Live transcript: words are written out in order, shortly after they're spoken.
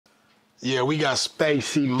Yeah, we got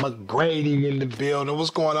Spacey Mcgrady in the building.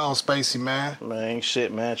 What's going on, Spacey, man? Man, ain't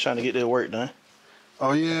shit, man. Trying to get this work done.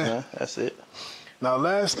 Oh, yeah? Yeah, that's it. Now,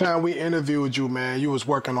 last time we interviewed you, man, you was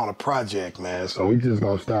working on a project, man. So we just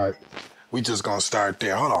gonna start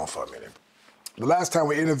there. Hold on for a minute. The last time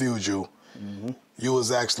we interviewed you, you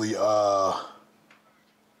was actually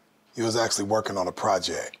working on a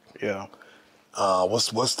project. Yeah.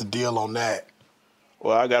 What's the deal on that?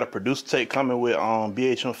 Well, I got a producer tape coming with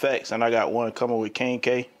BHM Facts, and I got one coming with Kane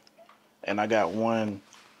K, and I got one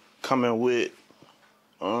coming with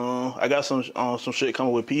I got some shit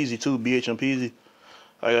coming with Peasy too, BHM Peasy.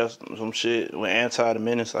 I got some shit with Anti the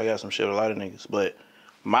Menace. I got some shit with a lot of niggas. But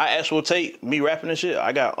my actual tape, me rapping and shit,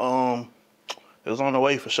 I got it was on the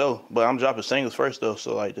way for sure. But I'm dropping singles first though,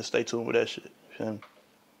 so like just stay tuned with that shit. You feel me?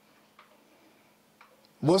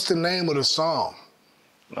 What's the name of the song?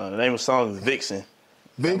 The name of the song is Vixen.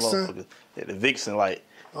 Vixen? Yeah, the Vixen, like,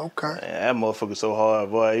 okay. Man, that motherfucker so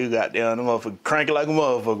hard, boy. You got down, the motherfucker cranking like a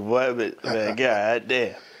motherfucker, boy. But man, god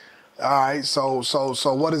damn. All right, so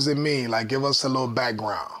what does it mean? Like, give us a little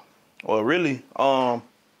background. Well, really, I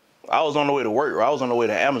was on the way to work, or I was on the way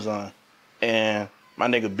to Amazon, and my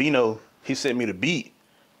nigga Bino, he sent me the beat.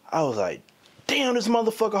 I was like, damn, this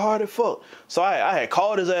motherfucker hard as fuck. So I had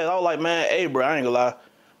called his ass. I was like, man, hey, bro, I ain't gonna lie.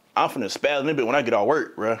 I'm finna spaz a little bit when I get off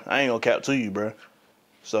work, bro. I ain't gonna cap to you, bro.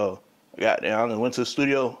 So, goddamn, I went to the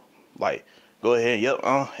studio, like, go ahead, yep,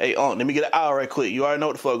 hey, let me get an hour right quick. You already know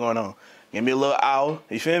what the fuck going on. Give me a little hour,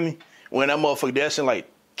 you feel me? When that motherfucker, that shit like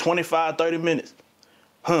 25, 30 minutes.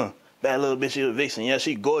 Bad little bitch, she was Vixen. Yeah,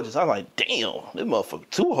 she gorgeous. I was like, damn, this motherfucker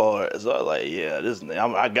too hard. So I was like, yeah,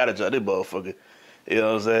 I gotta drop this motherfucker. You know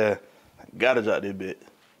what I'm saying? Gotta drop this bit.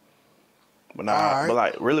 But nah, but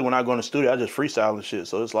like, really, when I go in the studio, I just freestyle and shit.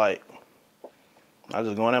 So it's like, I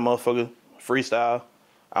just go in that motherfucker, freestyle.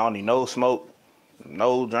 I don't need no smoke,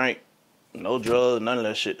 no drink, no drugs, none of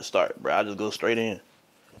that shit to start, bro. I just go straight in.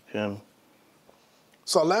 Feel me?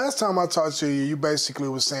 So last time I talked to you, you basically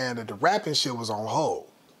was saying that the rapping shit was on hold.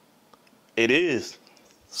 It is.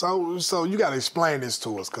 So you gotta explain this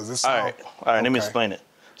to us, cause it's all right. Let me explain it.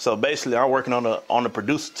 So basically, I'm working on the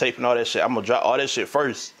producer tape and all that shit. I'm gonna drop all that shit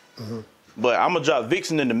first, but I'm gonna drop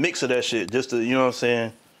Vixen in the mix of that shit just to, you know what I'm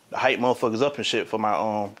saying, to hype motherfuckers up and shit for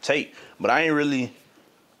my tape. But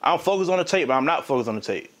I'm focused on the tape, but I'm not focused on the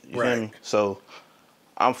tape. You feel me? So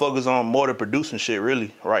I'm focused on more the producing shit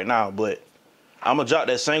really right now. But I'm gonna drop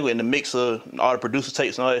that single in the mix of all the producer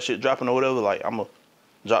tapes and all that shit dropping or whatever. Like, I'm gonna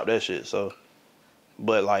drop that shit. So,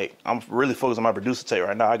 but like, I'm really focused on my producer tape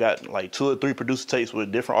right now. I got like 2 or 3 producer tapes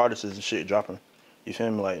with different artists and shit dropping. You feel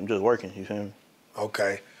me? Like, I'm just working. You feel me?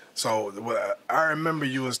 Okay. So I remember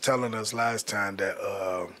you was telling us last time that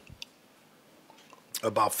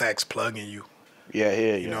about Facts plugging you. Yeah.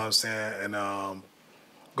 You know what I'm saying? And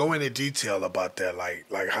go into detail about that.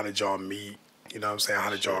 Like how did y'all meet? You know what I'm saying? How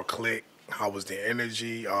did y'all click? How was the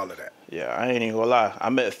energy? All of that. Yeah, I ain't even gonna lie. I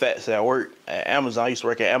met Fats at work at Amazon. I used to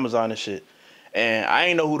work at Amazon and shit. And I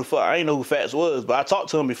ain't know who who Fats was, but I talked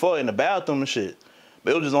to him before in the bathroom and shit.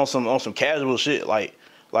 But it was just on some casual shit, like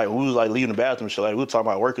we was like leaving the bathroom and shit, like we were talking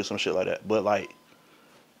about work or some shit like that. But like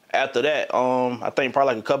after that, I think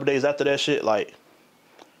probably like a couple days after that shit, like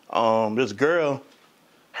this girl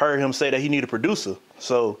heard him say that he needed a producer.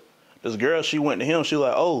 So this girl, she went to him, she was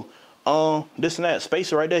like, oh, this and that,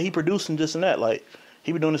 Spacey right there, he producing this and that, like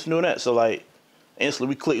he be doing this and doing that. So like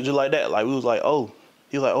instantly we clicked just like that. Like we was like, oh.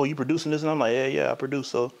 He was like, oh, you producing this? And I'm like, yeah, I produce.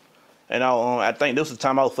 So, and I think this was the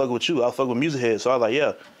time I was fucking with you. I was fucking with MUZIQ. So I was like,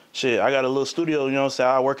 yeah, shit, I got a little studio, you know what I'm saying?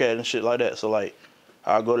 I work at it and shit like that. So like,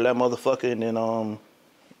 I'll go to that motherfucker and then, go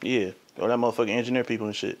to that motherfucker engineer people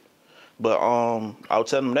and shit. But I was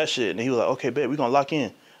telling him that shit and he was like, okay, bet, we gonna lock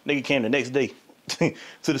in. Nigga came the next day to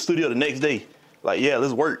the studio the next day. Like, yeah,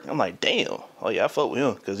 let's work. I'm like, damn. Oh, yeah, I fuck with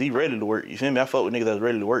him because he ready to work. You feel me? I fuck with niggas that's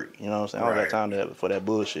ready to work. You know what I'm saying? I don't got time for that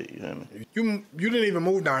bullshit. You feel me? You didn't even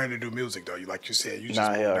move down here to do music, though. Like you said, you just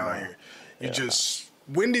moved down here.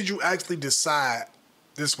 When did you actually decide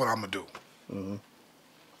this is what I'm going to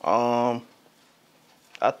do?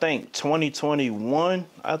 I think 2021,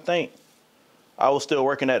 I think. I was still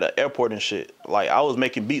working at the airport and shit. Like, I was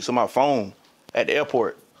making beats on my phone at the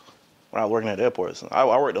airport. When I was working at the airport. So I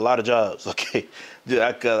worked a lot of jobs, okay?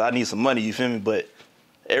 Cause I need some money, you feel me? But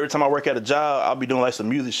every time I work at a job, I'll be doing like some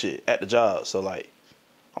music shit at the job. So like,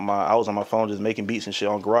 I was on my phone just making beats and shit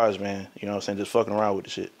on GarageBand, you know what I'm saying? Just fucking around with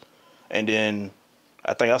the shit. And then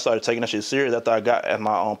I think I started taking that shit serious after I got, at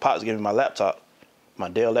my pops gave me my laptop, my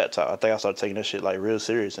Dell laptop. I think I started taking that shit like real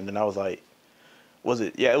serious. And then I was like, it was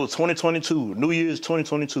 2022, New Year's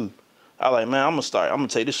 2022. I was like, man, I'm gonna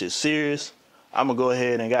take this shit serious. I'm gonna go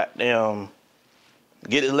ahead and goddamn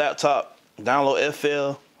get his laptop, download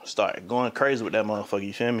FL, start going crazy with that motherfucker,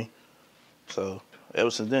 you feel me? So ever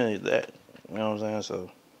since then, that, you know what I'm saying?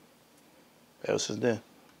 So ever since then.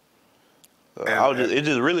 So it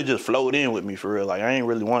just really just flowed in with me for real. Like I ain't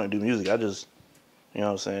really want to do music. I just, you know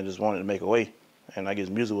what I'm saying, just wanted to make a way. And I guess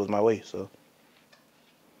music was my way, so.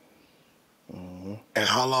 And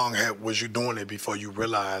how long was you doing it before you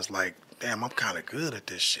realized, like, damn, I'm kind of good at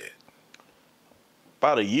this shit?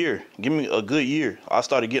 About a year. Give me a good year. I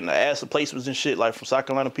started getting the ass of placements and shit, like from South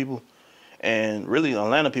Carolina people. And really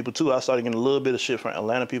Atlanta people too. I started getting a little bit of shit from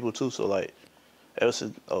Atlanta people too. So like, ever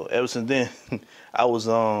since then, I was,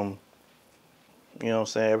 you know what I'm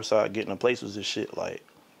saying, ever started getting the placements and shit, like,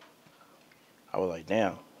 I was like,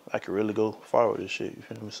 damn, I could really go far with this shit, you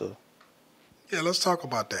feel me? So. Yeah, let's talk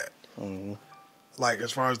about that. Like,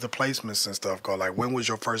 as far as the placements and stuff go, like, when was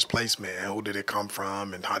your first placement and who did it come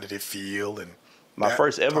from and how did it feel? And my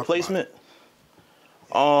first ever placement?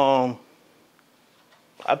 I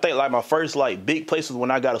think like my first like big place was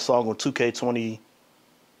when I got a song on 2K22.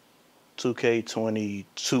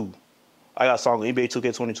 I got a song on NBA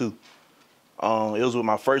 2K22. It was with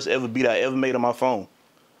my first ever beat I ever made on my phone.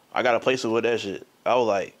 I got a placement with that shit. I was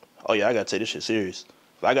like, oh yeah, I gotta take this shit serious.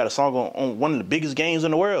 I got a song on one of the biggest games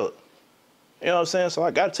in the world. You know what I'm saying? So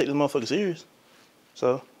I gotta take this motherfucker serious.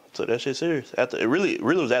 So I took that shit serious. After it really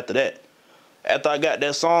was after that. After I got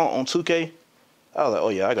that song on 2K, I was like, oh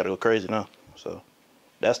yeah, I gotta go crazy now. So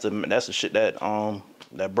that's the shit that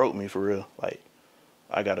that broke me for real. Like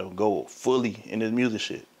I gotta go fully in this music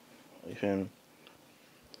shit. You feel me?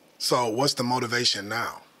 So what's the motivation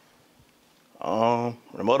now?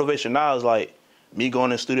 The motivation now is like me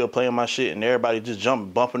going in the studio playing my shit and everybody just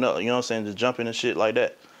bumping up, you know what I'm saying? Just jumping and shit like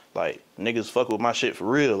that. Like niggas fuck with my shit for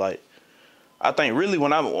real. Like I think really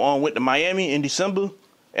when I went to Miami in December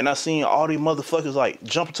and I seen all these motherfuckers like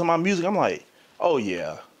jumping to my music, I'm like, oh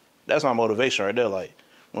yeah, that's my motivation right there. Like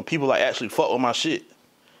when people like actually fuck with my shit,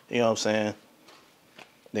 you know what I'm saying?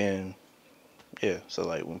 Then yeah, so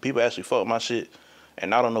like when people actually fuck with my shit and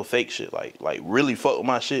not on no fake shit, like really fuck with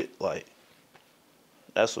my shit, like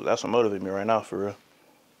that's what motivates me right now for real.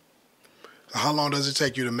 How long does it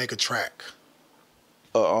take you to make a track?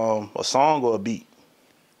 A song or a beat?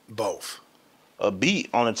 Both. A beat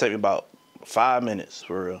only take me about 5 minutes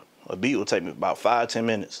for real. A beat will take me about 5-10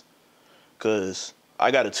 minutes, cause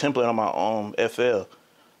I got a template on my FL,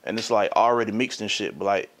 and it's like already mixed and shit. But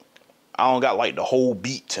like I don't got like the whole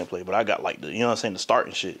beat template, but I got like the, you know what I'm saying, the start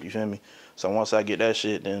and shit. You feel me? So once I get that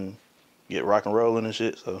shit, then get rock and rolling and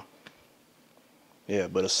shit. So yeah,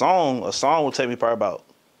 but a song will take me probably about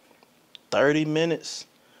 30 minutes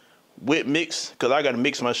with mix, cause I gotta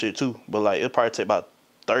mix my shit too. But like it'll probably take about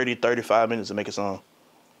 30-35 minutes to make a song.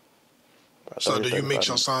 So do you mix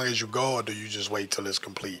your song as you go, or do you just wait till it's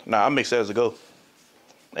complete? Nah, I mix it as I go,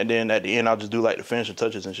 and then at the end I'll just do like the finishing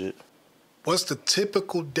touches and shit. What's the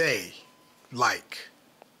typical day like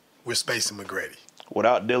with Spacey Mcgrady?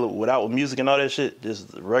 Without music and all that shit,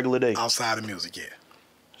 just a regular day. Outside of music, yeah.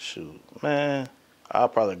 Shoot, man, I'll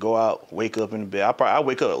probably go out, wake up in the bed. I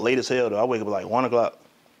wake up late as hell though. I wake up at like 1 o'clock.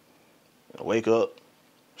 Wake up,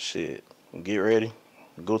 shit, get ready,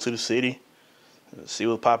 go to the city, see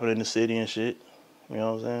what's popping in the city and shit. You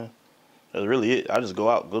know what I'm saying? That's really it. I just go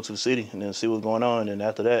out, go to the city, and then see what's going on. And then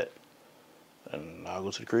after that, and I'll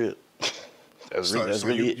go to the crib. That's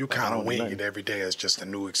really it. You kind of wing it every day as just a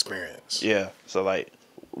new experience. Yeah. So like,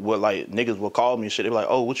 what like niggas will call me and shit. They be like,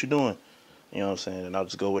 "Oh, what you doing?" You know what I'm saying? And I'll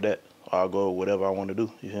just go with that. Or I'll go with whatever I want to do.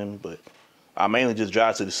 You hear me? But I mainly just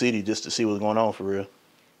drive to the city just to see what's going on for real.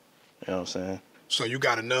 You know what I'm saying? So you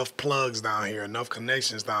got enough plugs down here, enough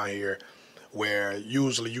connections down here, where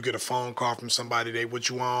usually you get a phone call from somebody, they what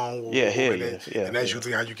you on? Yeah, and that's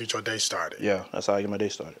usually how you get your day started. Yeah, that's how I get my day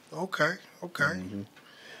started. Okay.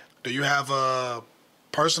 Do you have a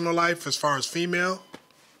personal life as far as female?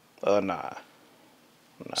 Nah.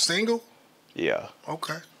 Single? Yeah.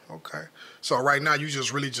 Okay. So right now you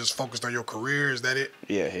just really just focused on your career, is that it?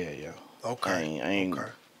 Yeah. Okay. I ain't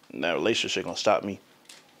that relationship gonna stop me.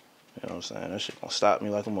 You know what I'm saying? That shit gonna stop me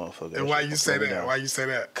like a motherfucker. And why you say that? Why you say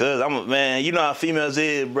that? Cause man, you know how females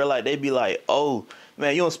is, bro. Like they be like, oh,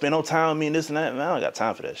 man, you don't spend no time with me and this and that. Man, I don't got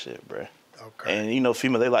time for that shit, bro. Okay. And you know,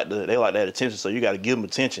 females, they like that attention, so you got to give them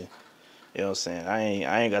attention. You know what I'm saying?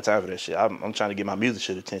 I ain't got time for that shit. I'm trying to get my music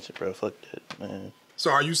shit attention, bro. Fuck that, man. So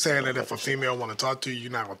are you saying that if a female want to talk to you,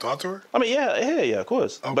 you're not gonna talk to her? I mean, yeah, of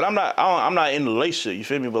course. Okay. But I'm not in a relationship. You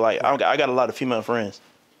feel me? But like, I got a lot of female friends.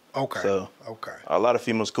 Okay. So okay. A lot of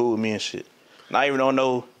females cool with me and shit. And I even don't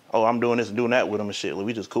know. Oh, I'm doing this and doing that with them and shit. Like,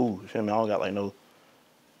 we just cool. You feel me? I don't got like no.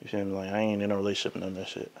 You feel me? Like I ain't in a relationship and none of that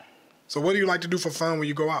shit. So what do you like to do for fun when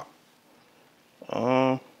you go out?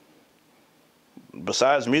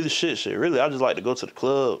 Besides music shit, really, I just like to go to the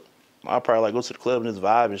club. I probably like go to the club and just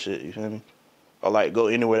vibe and shit. You feel me? Or like go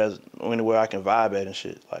anywhere I can vibe at and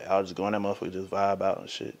shit. Like I'll just go in that motherfucker, just vibe out and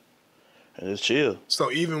shit, and just chill.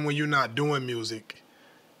 So even when you're not doing music,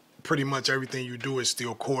 pretty much everything you do is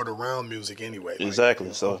still cored around music anyway. Exactly.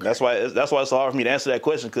 Like, so that's why it's so hard for me to answer that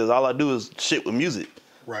question because all I do is shit with music.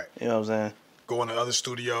 Right. You know what I'm saying? Going to other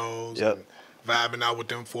studios. Yep. And vibing out with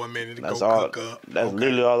them for a minute and That's go all. cook up. That's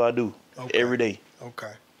literally all I do every day.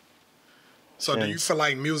 Okay. So do you feel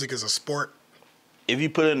like music is a sport? If you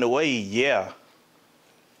put it in the way, yeah.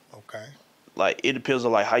 Okay. Like it depends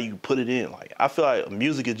on like how you put it in. Like I feel like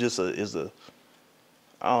music is just I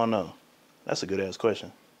don't know. That's a good ass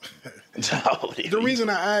question. The reason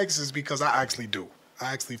I ask is because I actually do.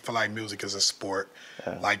 I actually feel like music is a sport.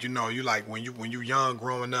 Yeah. Like you like when you young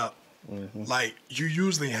growing up, like you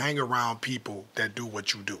usually hang around people that do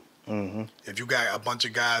what you do. If you got a bunch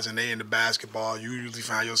of guys and they into basketball, you usually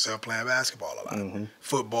find yourself playing basketball a lot.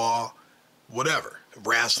 Football, whatever,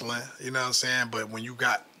 wrestling, you know what I'm saying? But when you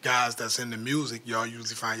got guys that's into music, y'all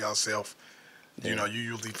usually find yourself, you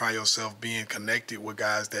usually find yourself being connected with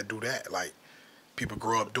guys that do that. Like people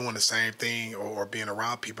grow up doing the same thing or being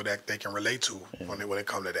around people that they can relate to when it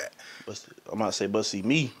comes to that. But I'm about to say, but see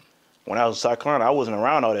me, when I was in South Carolina, I wasn't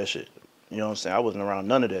around all that shit. You know what I'm saying? I wasn't around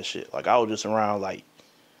none of that shit. Like I was just around like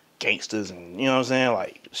gangsters and you know what I'm saying,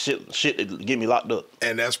 like shit that get me locked up.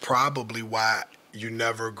 And that's probably why you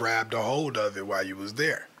never grabbed a hold of it while you was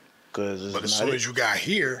there. But as soon as you got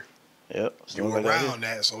here, you were around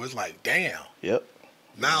that, so it's like, damn. Yep.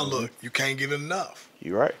 Now look, you can't get enough.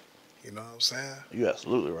 You're right. You know what I'm saying? You're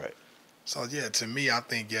absolutely right. So yeah, to me, I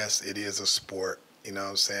think yes, it is a sport. You know what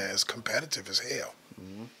I'm saying? It's competitive as hell.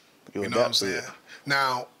 You know what I'm saying?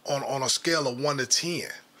 Now, on a scale of 1 to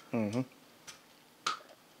 10,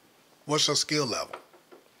 what's your skill level?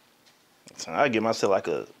 So I give myself like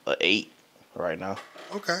a 8 right now.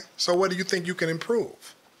 Okay. So what do you think you can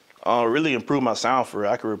improve? Really improve my sound for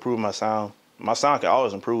real. I can improve my sound. My sound can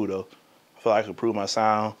always improve though. I feel like I can improve my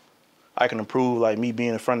sound. I can improve like me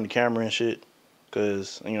being in front of the camera and shit.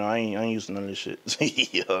 Cause you know I ain't used to none of this shit.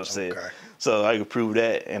 You know what I'm saying? Okay. So I can improve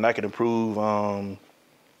that, and I can improve.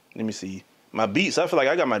 Let me see my beats. I feel like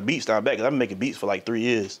I got my beats down back. Cause I've been making beats for like 3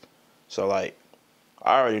 years. So like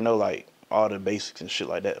I already know like all the basics and shit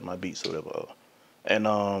like that. My beats or whatever. And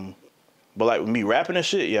but like with me rapping and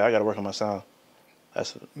shit, yeah, I gotta work on my sound.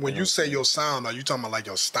 That's when you say your sound, are you talking about like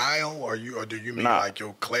your style, or do you mean like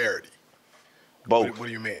your clarity? Both. What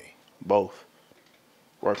do you mean? Both.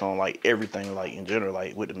 Work on like everything, like in general,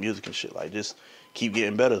 like with the music and shit. Like just keep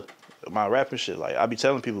getting better. My rapping shit. Like I be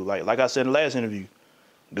telling people, like I said in the last interview,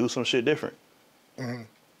 do some shit different. You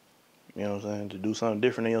know what I'm saying? To do something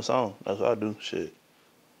different in your song. That's what I do. Shit.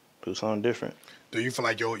 Do something different. Do you feel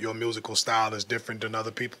like your musical style is different than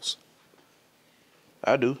other people's?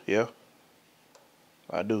 I do, yeah.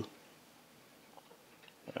 I do.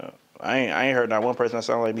 I ain't heard not one person that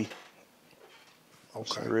sound like me.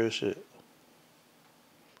 Okay. Some real shit.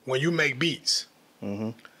 When you make beats,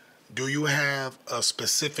 do you have a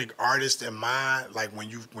specific artist in mind? Like when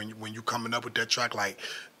you coming up with that track, like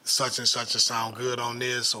such and such a sound good on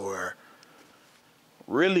this, or?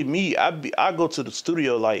 Really, me, I go to the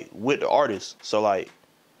studio like with the artist. So like,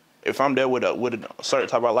 if I'm there with a certain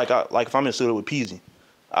type of like if I'm in the studio with Peasy,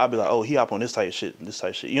 I'll be like, oh, he hop on this type of shit, this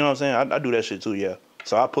type of shit. You know what I'm saying? I do that shit too, yeah.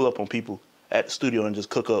 So I pull up on people at the studio and just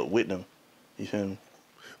cook up with them. You feel me?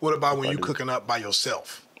 What about when you cooking up by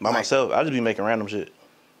yourself? By myself, I just be making random shit.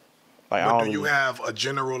 Like, but do you have a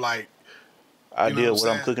general like idea what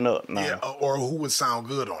I'm cooking up? Nah. Yeah, or who would sound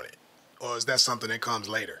good on it, or is that something that comes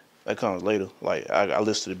later? That comes later. Like I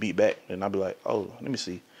listen to the beat back and I'll be like, oh, let me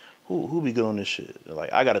see, who be good on this shit.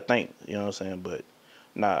 Like I gotta think, you know what I'm saying? But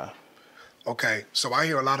nah. Okay, so I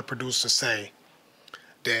hear a lot of producers say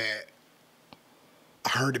that I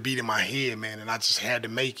heard the beat in my head, man, and I just had to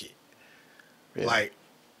make it. Yeah. Like,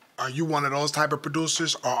 are you one of those type of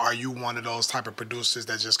producers, or are you one of those type of producers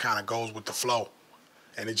that just kind of goes with the flow,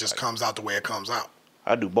 and it just comes out the way it comes out?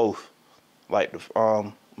 I do both. Like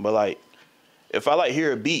but like, if I like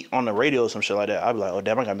hear a beat on the radio or some shit like that, I'll be like, oh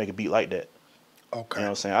damn, I gotta make a beat like that. Okay. You know what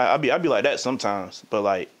I'm saying? I'll be like that sometimes, but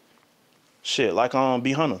like, shit, like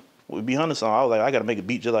B Hunter. With B Hunter song, I was like, I gotta make a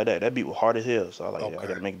beat just like that. That beat was hard as hell, so I was like, yeah, I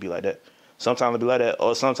gotta make a beat like that. Sometimes I'll be like that,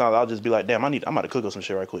 or sometimes I'll just be like, damn, I'm about to cook up some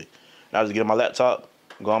shit right quick. And I'll just get on my laptop,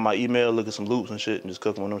 go on my email, look at some loops and shit, and just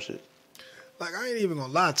cook them on them shit. Like, I ain't even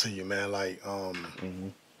gonna lie to you, man. Like,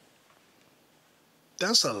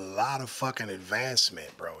 that's a lot of fucking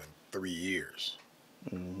advancement, bro, in 3 years.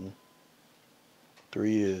 3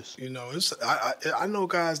 years. You know, I know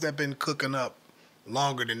guys that been cooking up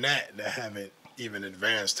longer than that haven't even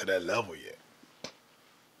advanced to that level yet.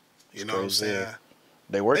 You know what I'm saying?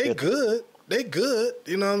 They work. They good. They good.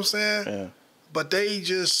 You know what I'm saying? Yeah. But they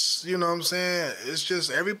just, you know what I'm saying? It's just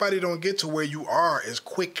everybody don't get to where you are as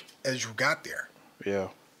quick as you got there. Yeah.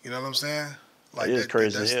 You know what I'm saying? Like that is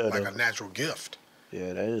crazy that's as hell, like though. a natural gift.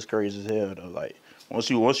 Yeah, that is crazy as hell though. Like once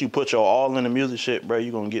you put your all in the music shit, bro,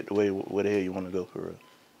 you gonna get the way where the hell you want to go for real.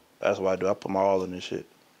 That's what I do. I put my all in this shit.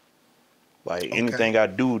 Like anything I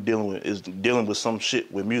do dealing with some shit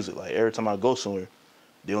with music. Like every time I go somewhere,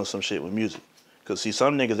 dealing with some shit with music. Cause see,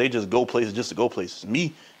 some niggas they just go places just to go places.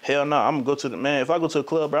 Me, hell no, I'm gonna go to the man. If I go to a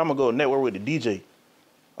club, bro, I'm gonna go network with the DJ.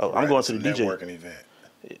 Oh, I'm going to the DJ. Networking event.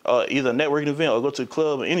 Either a networking event or go to the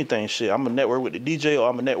club or anything. Shit, I'm gonna network with the DJ or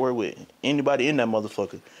I'm gonna network with anybody in that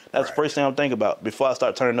motherfucker. That's the first thing I'm thinking about before I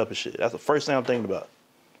start turning up and shit. That's the first thing I'm thinking about.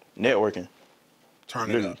 Networking. Turn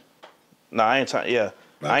it up. Nah, I ain't turning. Yeah,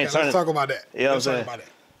 okay, I ain't turning. Let's talk about that. Yeah, let's talk about that.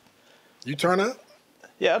 You turn up?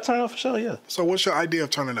 Yeah, I turn up for sure. Yeah. So what's your idea of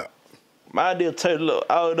turning up? My idea of turning up,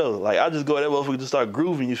 I don't know. Like I just go there, motherfucker, just start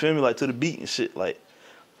grooving. You feel me? Like to the beat and shit. Like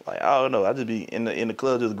I don't know. I just be in the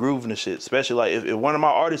club just grooving and shit. Especially like if one of my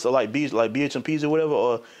artists are like BHMPs or whatever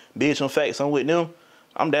or BHM Facts, I'm with them.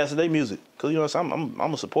 I'm dancing their music. Cause you know what I'm saying?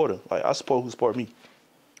 I'm a supporter. Like I support who support me.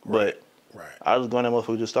 But I just go in there,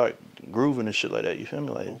 motherfucker, just start grooving and shit like that. You feel me?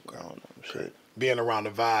 Like I don't know, shit. Being around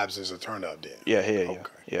the vibes is a turn up then. Yeah, hell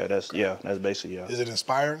yeah. Yeah, that's basically Is it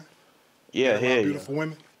inspiring? Yeah, hell beautiful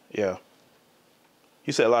women? Yeah.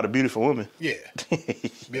 You said a lot of beautiful women. Yeah.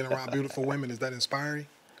 Being around beautiful women, is that inspiring?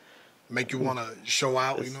 Make you want to show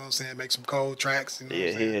out, you know what I'm saying? Make some cold tracks, you know what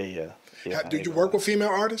I'm saying? Yeah. Do you work with female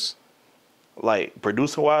artists? Like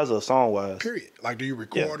producer-wise or song-wise? Period. Like, do you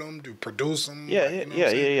record them? Do you produce them? Yeah, like, you know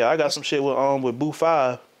yeah. I got some shit with Boo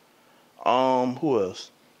 5. Who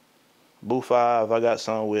else? Boo 5. I got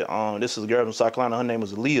some with this is a girl from South Carolina. Her name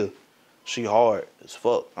is Aaliyah. She hard as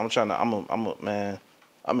fuck. I'm gonna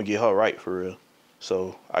get her right for real.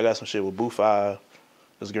 So I got some shit with Boo 5.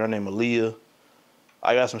 This girl named Aaliyah.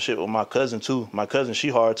 I got some shit with my cousin too. My cousin, she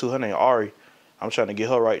hard too. Her name Ari. I'm trying to get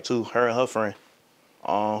her right too. Her and her friend.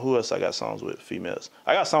 Who else I got songs with? Females.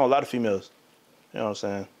 I got songs with a lot of females. You know what I'm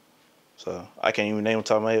saying? So I can't even name them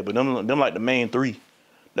top of my head, but them like the main three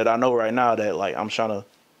that I know right now that like I'm trying to,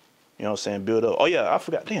 you know what I'm saying, build up. Oh yeah, I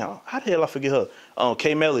forgot. Damn, how the hell I forget her?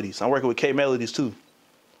 K Melodies. I'm working with K Melodies too.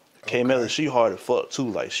 K Melodies, she hard as fuck too.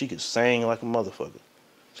 Like she could sing like a motherfucker.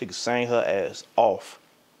 She could sing her ass off.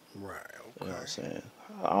 Right. You know what I'm saying?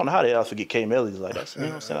 I don't know how the hell I forget K Melodies like that. You know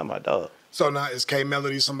what I'm saying? That's my dog. So now is K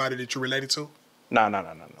Melody somebody that you related to? Nah.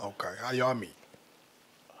 Okay. How y'all meet?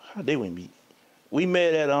 How did we meet? We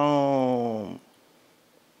met at I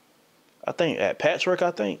think at Patchwork.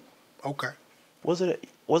 I think. Okay. Was it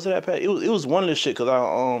at Pat? It was one of this shit because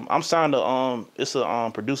I'm signed to it's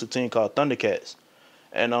a producer team called Thundercats,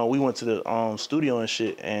 and we went to the studio and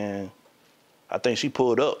shit, and I think she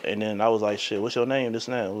pulled up, and then I was like, shit, what's your name? This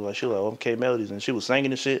and that. She was like, oh, I'm K Melodies, and she was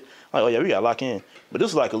singing and shit. I'm like, oh yeah, we gotta lock in. But this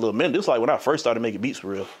was like a little minute. This was like when I first started making beats for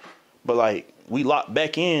real. But like we locked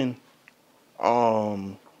back in.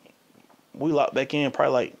 We locked back in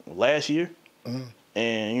probably like last year,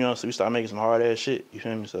 and you know, so we started making some hard ass shit. You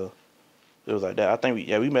feel me? So it was like that. I think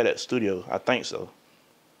we met at the studio. I think so.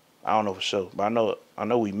 I don't know for sure, but I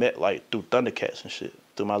know we met like through Thundercats and shit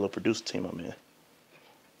through my little producer team I'm in.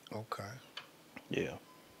 Okay. Yeah.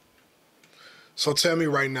 So tell me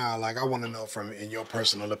right now, like I want to know from in your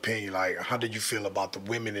personal opinion, like how do you feel about the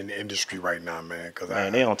women in the industry right now, man? Cause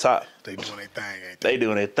man, they on top. They doing their thing, ain't they? They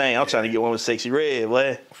doing their thing. I'm trying to get one with Sexy Red,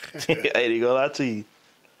 boy. I ain't gonna lie to you.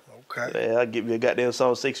 Okay. Man, I get me a goddamn song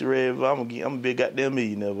with Sexy Red, but I'm gonna be a goddamn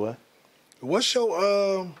millionaire, boy. What's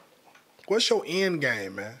your end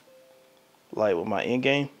game, man? Like with my end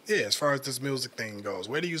game? Yeah, as far as this music thing goes,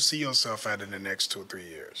 where do you see yourself at in the next 2 or 3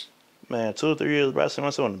 years? Man, 2 or 3 years, bro. I see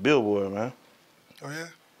myself on the Billboard, man. Oh yeah?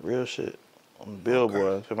 Real shit. On the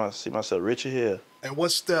Billboard. I see myself richer here. And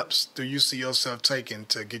what steps do you see yourself taking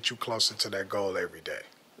to get you closer to that goal every day?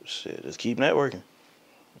 Shit, just keep networking.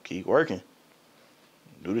 Keep working.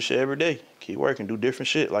 Do the shit every day. Keep working. Do different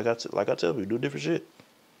shit. Like I tell people, do different shit.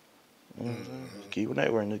 Keep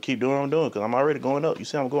networking. Just keep doing what I'm doing because I'm already going up. You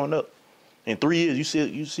see I'm going up. In 3 years,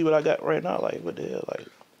 you see what I got right now. Like, what the hell? Like.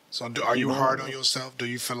 So are you hard on yourself? Do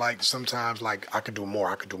you feel like sometimes like I could do more,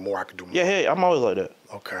 I could do more, I could do more? Yeah, hey, I'm always like that.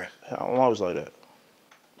 Okay. I'm always like that.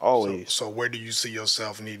 Always. So where do you see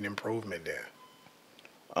yourself needing improvement there?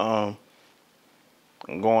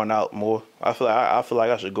 Going out more. I feel like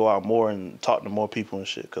I should go out more and talk to more people and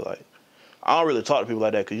shit. Cause like I don't really talk to people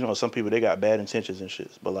like that. Cause you know some people they got bad intentions and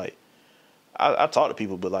shit. But like I talk to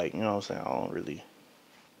people, but like you know what I'm saying I don't really.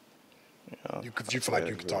 know, You feel like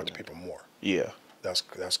you can talk to people more. Yeah. That's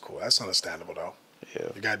cool. That's understandable though. Yeah.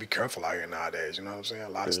 You gotta be careful out here nowadays. You know what I'm saying? A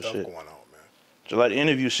lot of stuff shit. going on, man. Just like the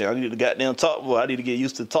interview shit, I need to goddamn talk more. I need to get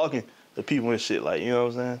used to talking to people and shit. Like, you know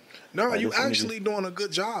what I'm saying? No, like, you actually doing a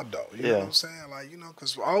good job though. You know what I'm saying? Like, you know,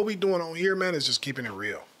 because all we doing on here, man, is just keeping it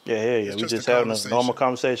real. Yeah. We just having a normal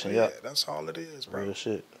conversation. Yeah, that's all it is, bro. Real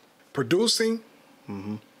shit. Producing,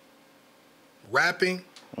 rapping,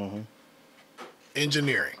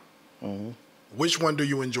 engineering. Which one do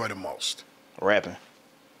you enjoy the most? Rapping.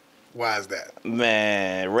 Why is that?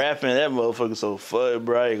 Man, rapping, that motherfucker so fun,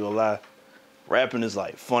 bro. I ain't gonna lie. Rapping is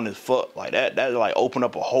like fun as fuck. Like that like open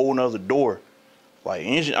up a whole nother door. Like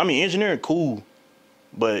engineering cool,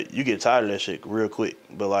 but you get tired of that shit real quick.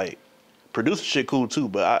 But like producing shit cool too.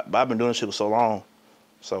 But I've been doing shit for so long.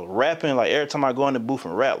 So rapping, like every time I go in the booth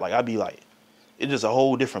and rap, like I be like, it's just a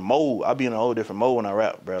whole different mode. I be in a whole different mode when I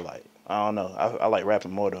rap, bro. Like I don't know. I like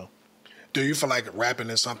rapping more though. Do you feel like rapping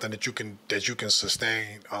is something that you can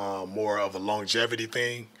sustain more of a longevity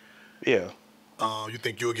thing? Yeah. You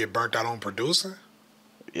think you'll get burnt out on producing?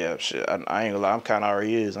 Yeah, shit. I ain't gonna lie. I'm kind of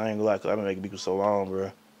already is. I ain't gonna lie, cause I've been making beats for so long,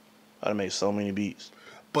 bro. I done made so many beats.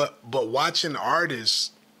 But watching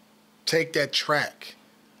artists take that track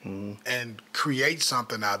and create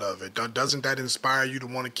something out of it, doesn't that inspire you to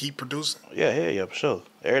want to keep producing? Yeah, for sure.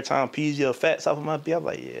 Every time Peasy or Fats off of my beat, I'm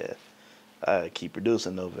like, yeah, I keep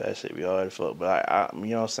producing over that shit. Be hard as fuck. But I you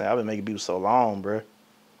know what I'm saying? I've been making beats for so long, bro.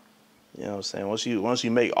 You know what I'm saying? Once you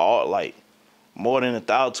make all like more than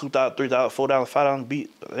 1,000, 2,000, 3,000, 4,000, 5,000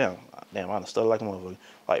 beats, damn, I done stutter like a motherfucker.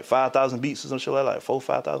 Like 5,000 beats or some shit like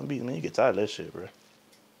 5,000 beats, man, you get tired of that shit, bro.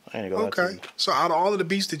 I ain't gonna lie to you. So out of all of the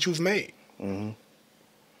beats that you've made, who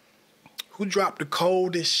dropped the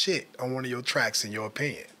coldest shit on one of your tracks in your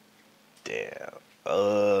opinion? Damn.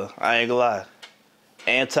 I ain't gonna lie.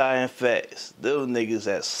 Anti and Facts. Those niggas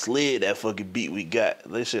that slid that fucking beat we got.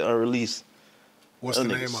 That shit unreleased. What's the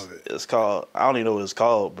name of it? It's called, I don't even know what it's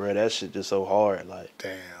called, bro. That shit just so hard. Like,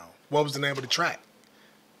 damn. What was the name of the track?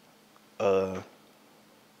 I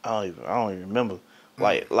don't even remember.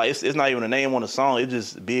 Like it's not even the name on the song. It's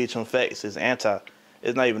just BHM Facts. It's Anti.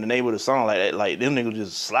 It's not even the name of the song. Like that. Like them niggas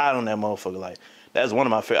just slide on that motherfucker. Like that's one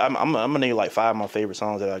of my favorite. I'm gonna name like 5 of my favorite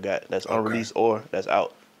songs that I got. That's unreleased or that's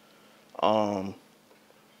out.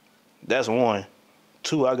 That's one.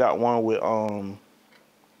 2, I got one with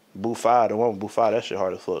Boo 5. The one with Boo 5, that shit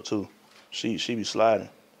hard as fuck too. She be sliding.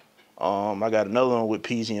 I got another one with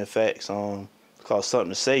Peasy and Facts. Called Something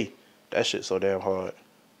to Say. That shit so damn hard.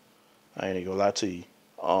 I ain't even gonna lie to you.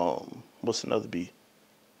 What's another beat?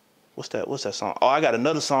 What's that song? Oh, I got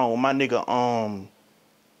another song with my nigga.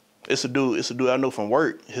 It's a dude I know from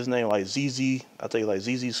work. His name like ZZ. I think like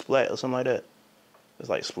ZZ Splat or something like that. It's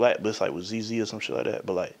like Splat, but it's like with ZZ or some shit like that.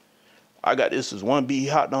 But like, I got this is one beat he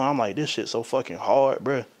hopped on. I'm like, this shit so fucking hard,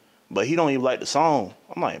 bruh. But he don't even like the song.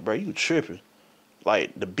 I'm like, bro, you tripping.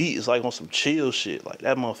 Like, the beat is like on some chill shit. Like,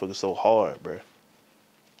 that motherfucker so hard, bruh.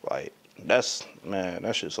 Like, that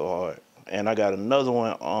shit so hard. And I got another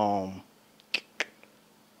one,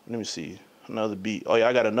 let me see, another beat. Oh yeah,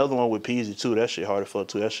 I got another one with Peasy too. That shit hard as fuck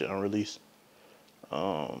too. That shit unreleased.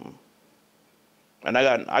 And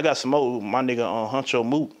I got some more, my nigga Huncho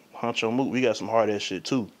Moot, we got some hard ass shit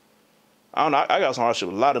too. I don't know, I got some hard shit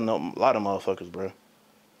with a lot of motherfuckers, bro.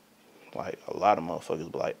 Like a lot of motherfuckers,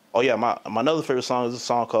 but like, oh yeah, my another favorite song is a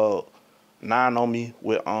song called 9 on Me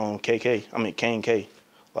with Kane K.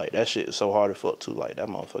 Like that shit is so hard as fuck too. Like that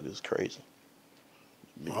motherfucker is crazy.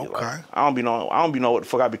 Okay. Like, I don't be know what the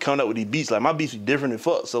fuck I be coming up with these beats. Like my beats be different than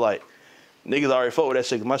fuck. So like niggas already fuck with that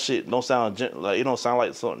shit. 'Cause my shit don't sound like it don't sound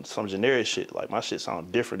like some generic shit. Like my shit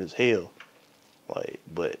sound different as hell. Like,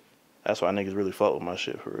 but that's why niggas really fuck with my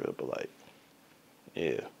shit for real. But like,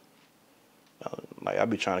 yeah. Like I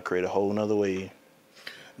be trying to create a whole nother way.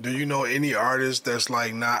 Do you know any artist that's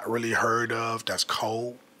like not really heard of that's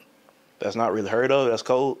cold? That's not really heard of? That's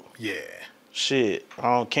cold? Yeah. Shit.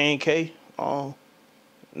 Kane K. The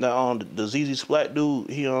ZZ Splat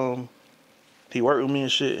dude, he worked with me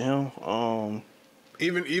and shit, him.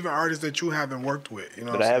 Even artists that you haven't worked with, you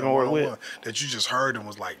know that I haven't worked with? That you just heard and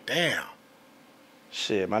was like, damn.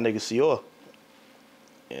 Shit, my nigga Sior.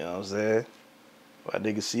 You know what I'm saying? My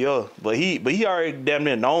nigga Sior. But he already damn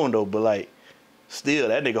near known though, but like still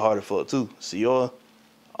that nigga hard as fuck too. Sior.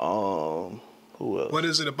 Who else? What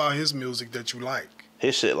is it about his music that you like?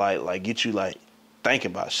 His shit like get you like thinking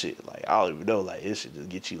about shit. Like I don't even know, like his shit just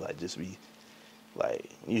get you like just be like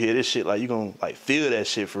you hear this shit like you gonna like feel that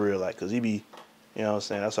shit for real, like cause he be, you know what I'm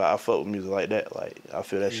saying? That's why I fuck with music like that. Like I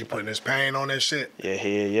feel that shit. You putting like, his pain on that shit? Yeah,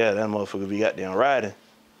 hell yeah, that motherfucker be goddamn riding.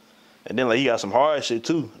 And then like he got some hard shit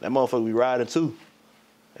too. That motherfucker be riding too.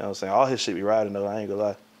 what I'm saying? All his shit be riding though. I ain't gonna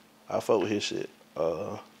lie. I fuck with his shit.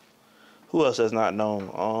 Who else that's not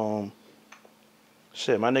known?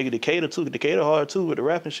 Shit, my nigga Decatur too. Decatur hard too with the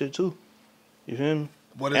rapping shit too. You feel me?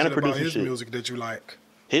 What is it about his music that you like?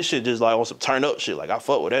 His shit just like on some turn up shit. Like I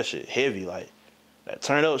fuck with that shit heavy. Like that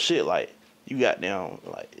turn up shit. Like you got down.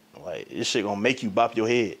 Like this shit gonna make you bop your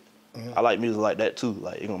head. I like music like that too.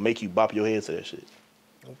 Like it gonna make you bop your head to that shit.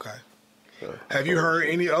 Okay. So, have you heard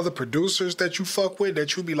any other producers that you fuck with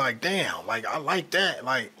that you be like, damn, like I like that,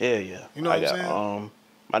 like yeah. You know what I'm saying?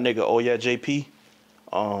 My nigga Oh Yeah JP,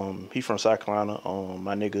 he from South Carolina.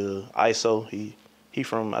 My nigga ISO, he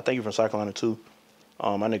from I think he from South Carolina too.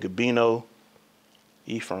 My nigga Bino,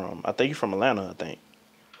 I think he from Atlanta. I think.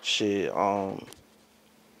 Shit.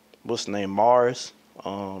 What's the name? Mars.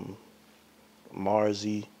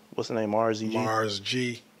 Marzy. What's the name? Mars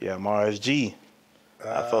G. Yeah, Mars G.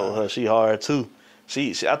 I fuck with her. She hard too.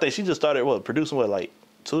 She I think she just started producing like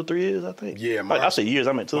 2 or 3 years. I think. Yeah, I say years.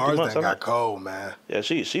 I meant 2 or 3 months. Mars got cold, man. Yeah,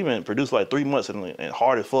 she been produced like 3 months and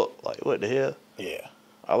hard as fuck. Like what the hell? Yeah.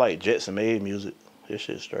 I like Jetson made music. This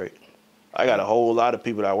shit straight. I got a whole lot of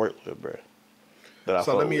people that I work with, bro.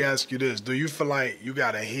 So let me ask you this: do you feel like you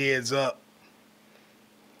got a heads up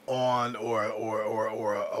on or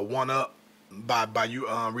a one up by you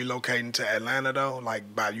relocating to Atlanta though?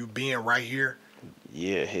 Like by you being right here?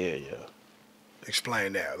 Yeah, hell yeah.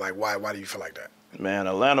 Explain that. Like why do you feel like that? Man,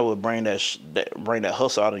 Atlanta would bring that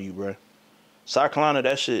hustle out of you, bro. South Carolina,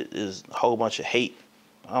 that shit is a whole bunch of hate.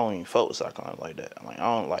 I don't even fuck with South Carolina like that. Like I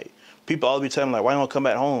don't like people always be telling me like, why you don't come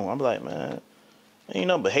back home? I'm like, man, ain't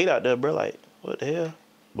nothing but hate out there, bro. Like what the hell?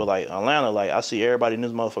 But like Atlanta, like I see everybody in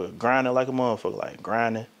this motherfucker grinding like a motherfucker, like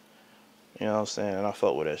grinding. You know what I'm saying? And I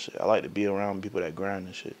fuck with that shit. I like to be around people that grind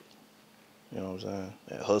and shit. You know what I'm saying?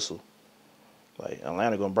 That hustle. Like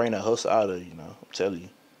Atlanta gonna bring that hustle out of you, know. I'm telling you.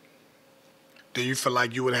 Do you feel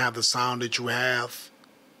like you would have the sound that you have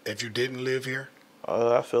if you didn't live here?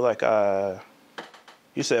 I feel like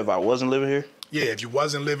you said if I wasn't living here? Yeah, if you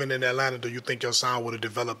wasn't living in Atlanta, do you think your sound would have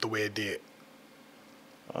developed the way it did?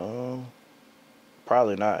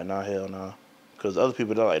 Probably not. Nah, hell nah. Because other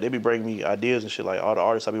people, they be bringing me ideas and shit. Like all the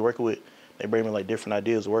artists I be working with, they bring me like different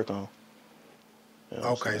ideas to work on. You know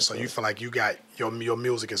okay, so you feel like you got your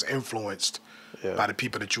music is influenced by the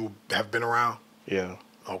people that you have been around? Yeah.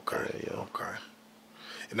 Okay. Yeah. Okay.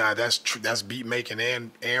 And now that's beat making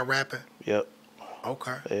and rapping? Yep.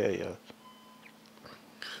 Okay. Yeah.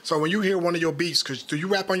 So when you hear one of your beats, do you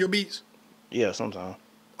rap on your beats? Yeah, sometimes.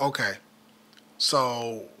 Okay.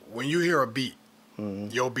 So when you hear a beat,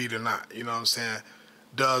 your beat or not, you know what I'm saying,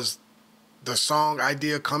 does the song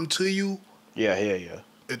idea come to you? Yeah.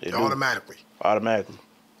 It automatically? Automatically.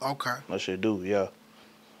 Okay. That shit do, yeah.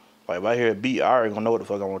 Like if I hear a beat, I already gonna know what the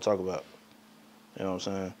fuck I want to talk about. You know what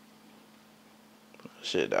I'm saying?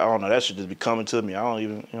 Shit, I don't know. That shit just be coming to me. I don't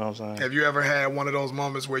even, you know what I'm saying? Have you ever had one of those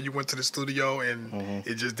moments where you went to the studio and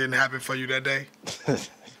it just didn't happen for you that day?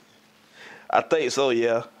 I think so,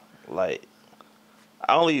 yeah. Like,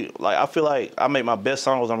 I feel like I make my best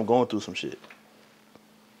songs when I'm going through some shit.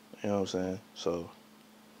 You know what I'm saying? So,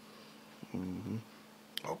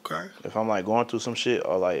 Okay. If I'm like going through some shit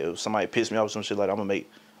or like if somebody pissed me off with some shit, like I'm gonna make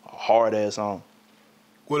a hard ass song.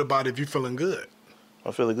 What about if you feeling good?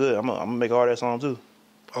 I'm feeling good. I'm gonna make a hard ass song too.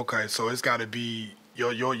 Okay, so it's got to be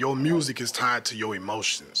your music is tied to your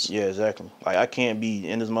emotions. Yeah, exactly. Like I can't be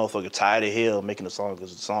in this motherfucker tired of hell making a song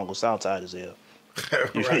because the song gonna sound tired as hell.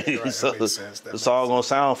 right. So that makes sense. The song gonna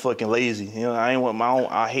sound fucking lazy. You know, I ain't want my own.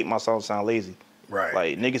 I hate my song to sound lazy. Right.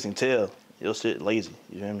 Like niggas can tell your shit lazy.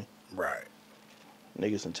 You feel me? Right.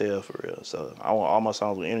 Niggas can tell for real. So I want all my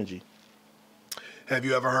songs with energy. Have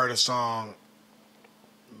you ever heard a song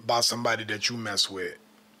by somebody that you mess with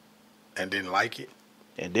and didn't like it?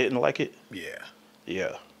 And didn't like it? Yeah.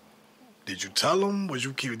 Yeah. Did you tell them? Did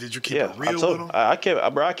you keep it real with them? I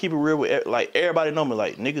keep it real with like everybody know me.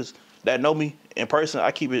 Like niggas that know me in person,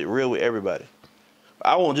 I keep it real with everybody.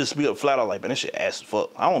 I won't just be up flat out like, man, this shit ass as fuck.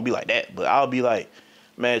 I won't be like that, but I'll be like,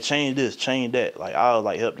 man, change this, change that. Like I'll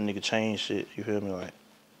like help the nigga change shit. You feel me? Like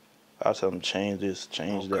I'll tell him change this,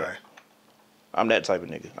 change that. I'm that type of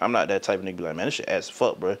nigga. I'm not that type of nigga be like, man, this shit ass as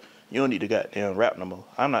fuck, bro. You don't need to goddamn rap no more.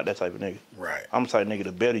 I'm not that type of nigga. Right. I'm the type of nigga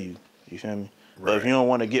to better you. You feel me? Right. But if you don't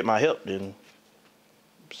want to get my help, then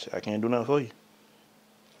shit, I can't do nothing for you.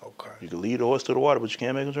 Okay. You can lead the horse to the water, but you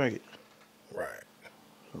can't make him drink it. Right.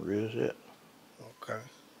 Real shit. Okay.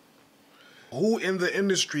 Who in the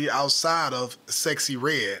industry outside of Sexy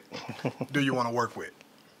Red do you want to work with?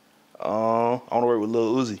 I want to work with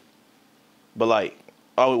Lil Uzi, but like,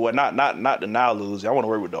 not the now Lil Uzi. I want to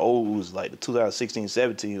work with the old Uzi, like the 2016,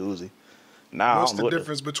 17 Uzi, Now What's the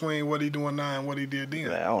difference between what he doing now and what he did then?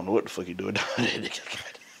 Man, I don't know what the fuck he doing now.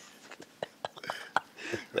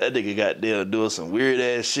 That nigga got there doing some weird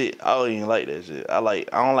ass shit. I don't even like that shit. I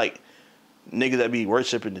don't like niggas that be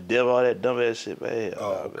worshiping the devil, all that dumb ass shit, man.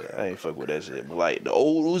 Man, I ain't fuck with that shit. But like the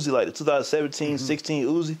old Uzi, like the 2017, 16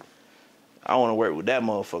 Uzi, I want to work with that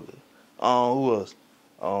motherfucker. Who else?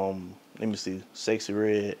 Let me see. Sexy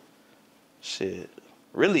Red. Shit.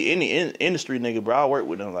 Really any industry nigga, bro, I'll work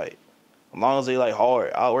with them. Like, as long as they like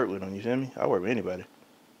hard, I'll work with them. You feel me? I'll work with anybody.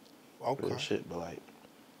 Okay. Real shit, but like,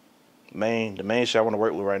 the main shit I want to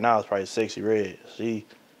work with right now is probably Sexy Red. She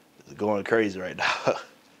is going crazy right now.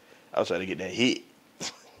 I was trying to get that hit.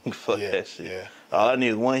 Fuck that shit. Yeah. All I need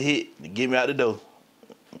is one hit to get me out the door.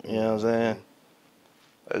 You know what I'm saying?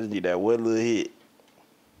 I just need that one little hit.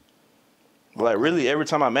 But like really, every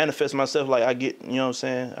time I manifest myself, like I get, you know what I'm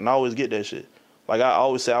saying? And I always get that shit. Like I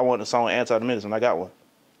always say I want a song Anti the Menace, and I got one.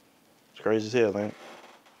 It's crazy as hell, man.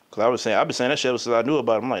 Cause I've been saying that shit ever since I knew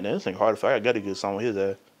about him. I'm like, man, this thing hard if I got a good song with his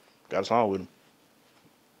ass. Got a song with him.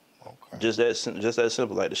 Okay. Just that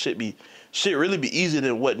simple. Like the shit really be easier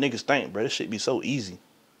than what niggas think, bro. This shit be so easy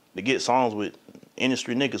to get songs with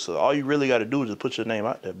industry niggas. So all you really got to do is just put your name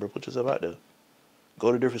out there, bro. Put yourself out there.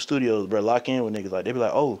 Go to different studios, bro. Lock in with niggas. Like they be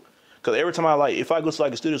like, oh, cause every time if I go to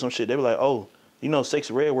like a studio or some shit, they be like, oh, you know,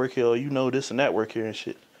 Sexy Red work here, or you know this and that work here and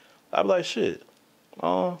shit. I be like, shit.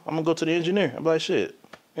 I'm gonna go to the engineer. I be like, shit.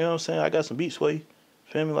 You know what I'm saying? I got some beats for you.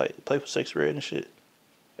 Feel me? Like play for Sexy Red and shit.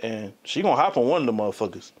 And she gonna hop on one of them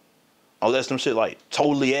motherfuckers. Unless them shit like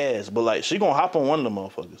totally ass. But like she gonna hop on one of them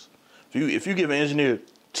motherfuckers. If you give an engineer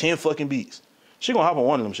 10 fucking beats, she gonna hop on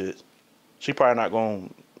one of them shits. She probably not gonna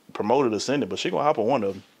promote it or send it, but she gonna hop on one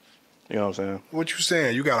of them. You know what I'm saying? What you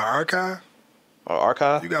saying? You got an archive? An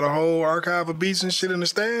archive? You got a whole archive of beats and shit in the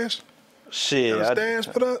stash? Shit. Got a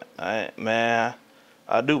stash put up? Man,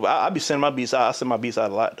 I do. I be sending my beats out. I send my beats out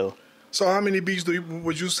a lot though. So how many beats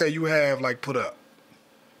would you say you have like put up?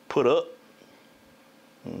 Put up?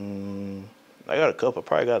 I got a couple.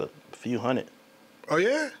 Probably got a few hundred. Oh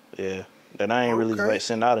yeah? Yeah. That I ain't really like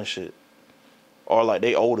send out and shit. Or like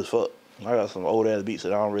they old as fuck. I got some old ass beats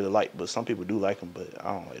that I don't really like, but some people do like them, but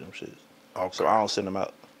I don't like them shits. Okay. So I don't send them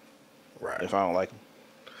out. Right. If I don't like them.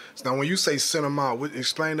 So now when you say send them out,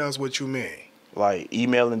 explain to us what you mean. Like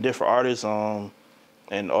emailing different artists, or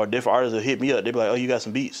different artists will hit me up. They be like, oh, you got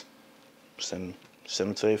some beats. Send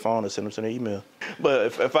them to their phone or send them to their email.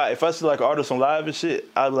 But if I see like an artist on live and shit,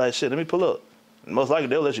 I'll be like, shit, let me pull up. Most likely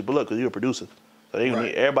they'll let you pull up because you're a producer. So they gonna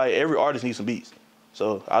need every artist needs some beats.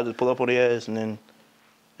 So I'll just pull up on their ass and then,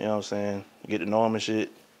 you know what I'm saying, get to know them and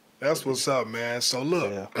shit. That's what's up, man. So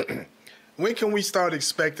look, when can we start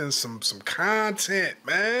expecting some content,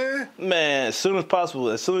 man? Man, as soon as possible.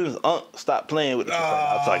 As soon as stop playing with the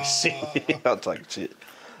I'll talk shit. I'll talk shit.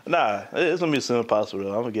 Nah, it's gonna be as soon as possible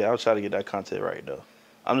though. I'll try to get that content right though.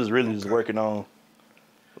 I'm just really just working on.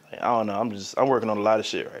 Like, I don't know. I'm working on a lot of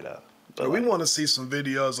shit right now. But we want to see some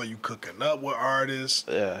videos of you cooking up with artists.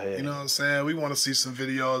 Yeah. You know what I'm saying? We want to see some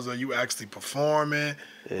videos of you actually performing.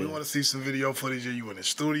 Yeah. We want to see some video footage of you in the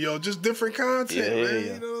studio. Just different content, man.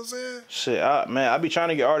 You know what I'm saying? Shit, I be trying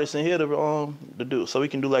to get artists in here to do so we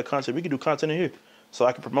can do like content. We can do content in here, so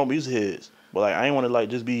I can promote MUZIQ. But like I ain't want to like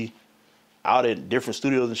just be out at different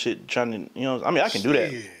studios and shit trying to, you know. I mean, I can do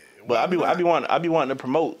that, but I be wanting to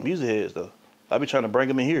promote MUZIQ though. I be trying to bring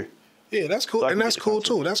them in here. Yeah, that's cool, so and that's cool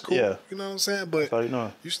too. That's cool. Yeah. You know what I'm saying? But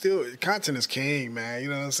you still, content is king, man. You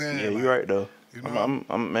know what I'm saying? Yeah, you're right though. You know,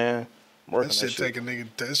 I'm man. That shit take a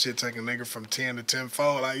nigga from 10 to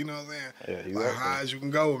 10-fold. Like, you know what I'm saying? Yeah, you like right. High as you can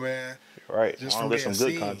go, man. You're right. Just from being some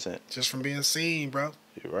good seen. Content. Just from being seen, bro.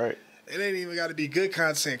 You're right. It ain't even got to be good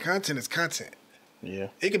content. Content is content. Yeah.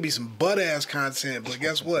 It could be some butt ass content, but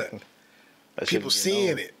guess what? People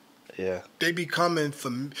seeing it. Yeah. They be coming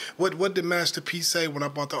from what did Master P say when I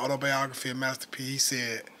bought the autobiography of Master P? He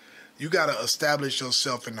said, you gotta establish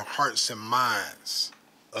yourself in the hearts and minds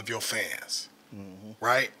of your fans. Mm-hmm.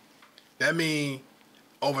 Right? That means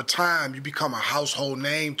over time you become a household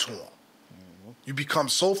name to them. Mm-hmm. You become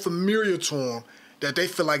so familiar to them that they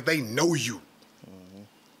feel like they know you. Mm-hmm.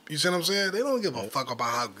 You see what I'm saying? They don't give a fuck about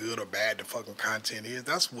how good or bad the fucking content is.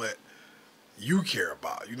 That's what you care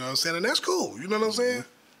about. You know what I'm saying? And that's cool. You know what I'm saying?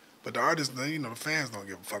 But the artists, you know, the fans don't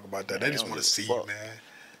give a fuck about that. They just want to see you, man.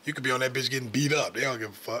 You could be on that bitch getting beat up. They don't give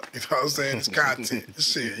a fuck. You know what I'm saying? It's content.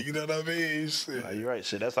 Shit. You know what I mean? Shit. Nah, you're right.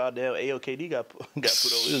 Shit, that's how damn AOKD got put on.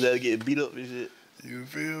 He was getting beat up and shit. You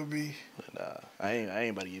feel me? Nah, I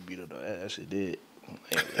ain't about to get beat up though. That shit did.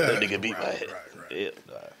 That nigga beat my head. Right. Yeah,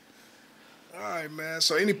 nah. All right, man.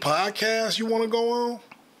 So any podcasts you want to go on?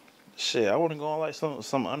 Shit, I want to go on like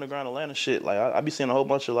some underground Atlanta shit. Like I be seeing a whole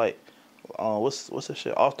bunch of like what's that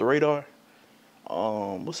shit? Off the Radar.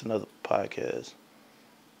 What's another podcast?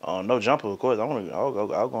 No Jumper, of course.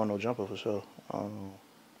 I'll go on No Jumper for sure.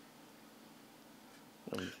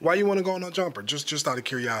 Why you want to go on No Jumper? Just out of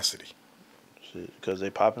curiosity. Shit, because they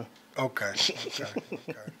popping. Okay.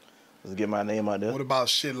 Let's get my name out there. What about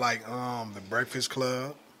shit like the Breakfast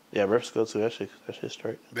Club? Yeah, Breakfast Club too. That shit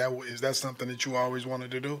straight. Is that something that you always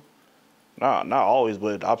wanted to do? Nah, not always,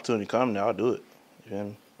 but the opportunity comes now, I'll do it. You feel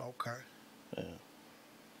me? Okay. Yeah.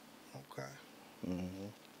 Okay.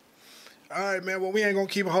 All right, man. Well, we ain't gonna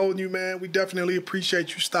keep holding you, man. We definitely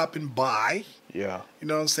appreciate you stopping by. Yeah. You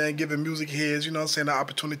know what I'm saying? Giving Music Heads, you know what I'm saying, the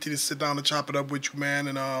opportunity to sit down and chop it up with you, man.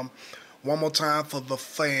 And one more time for the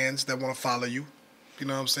fans that want to follow you. You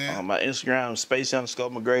know what I'm saying? My Instagram is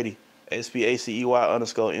Spacey_Mcgrady.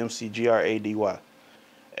 SPACEY_MCGRADY.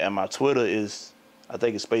 And my Twitter is, I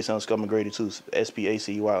think it's Spacey_Mcgrady too.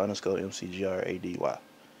 SPACEY_MCGRADY.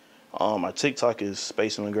 My TikTok is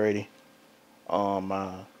Spacey McGrady.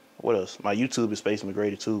 What else? My YouTube is Spacey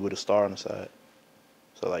McGrady too, with a star on the side.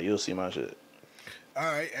 So like you'll see my shit. All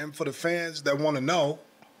right, and for the fans that want to know,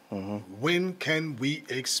 when can we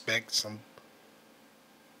expect some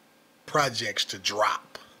projects to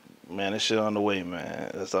drop? Man, this shit on the way,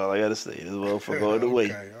 man. That's all I gotta say. This motherfucker on the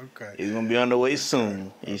way. Okay. He's gonna be on the way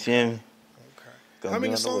soon. You feel me? Okay. How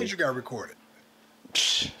many songs you got recorded?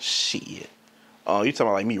 Shit. You talking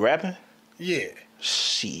about like me rapping? Yeah.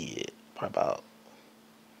 Shit. Probably about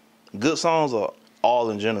good songs or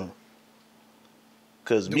all in general?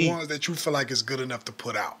 Cause the ones that you feel like is good enough to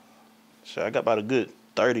put out. Shit, I got about a good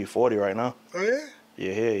 30, 40 right now. Oh yeah?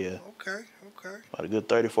 Yeah, hell yeah. Okay. About a good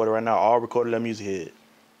 30, 40 right now, all recorded at MUZIQ.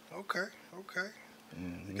 Okay.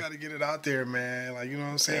 You gotta get it out there, man. Like, you know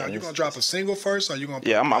what I'm saying? Are you gonna drop a single first, or are you gonna?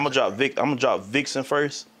 Yeah, I'm gonna drop Vixen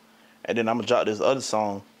first, and then I'm gonna drop this other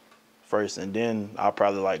song first, and then I'll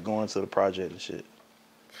probably like go into the project and shit.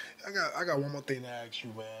 I got one more thing to ask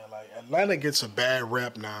you, man. Like, Atlanta gets a bad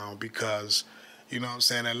rep now because, you know what I'm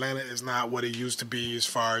saying, Atlanta is not what it used to be as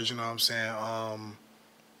far as, you know what I'm saying,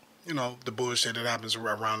 you know, the bullshit that happens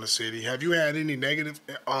around the city. Have you had any negative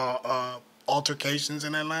altercations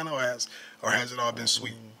in Atlanta, or has it all been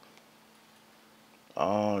sweet?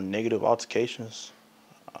 Negative altercations?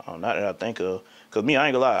 Not that I think of. Cause me, I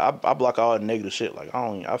ain't gonna lie, I block all the negative shit. Like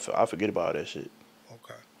I forget about that shit.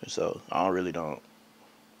 Okay. So I don't.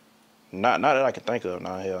 Not that I can think of.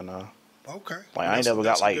 Nah, hell nah. Okay. Like I ain't never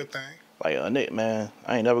got like a nick, man.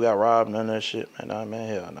 I ain't never got robbed, none of that shit, man. Nah, man,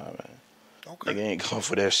 hell nah, man. Okay. Nigga ain't going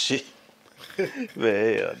for that shit.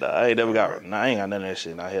 Man, hell nah. I ain't never got. Nah, I ain't got none of that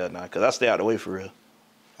shit. Nah, hell nah. Cause I stay out the way for real.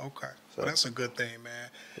 Okay. So well, that's a good thing, man.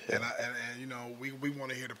 Yeah. And you know, we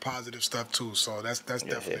want to hear the positive stuff too. So that's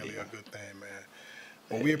definitely a good thing, man.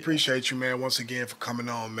 Well, we appreciate you, man, once again for coming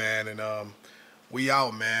on, man. And we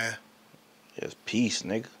out, man. Yes, peace,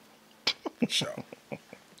 nigga. Sure.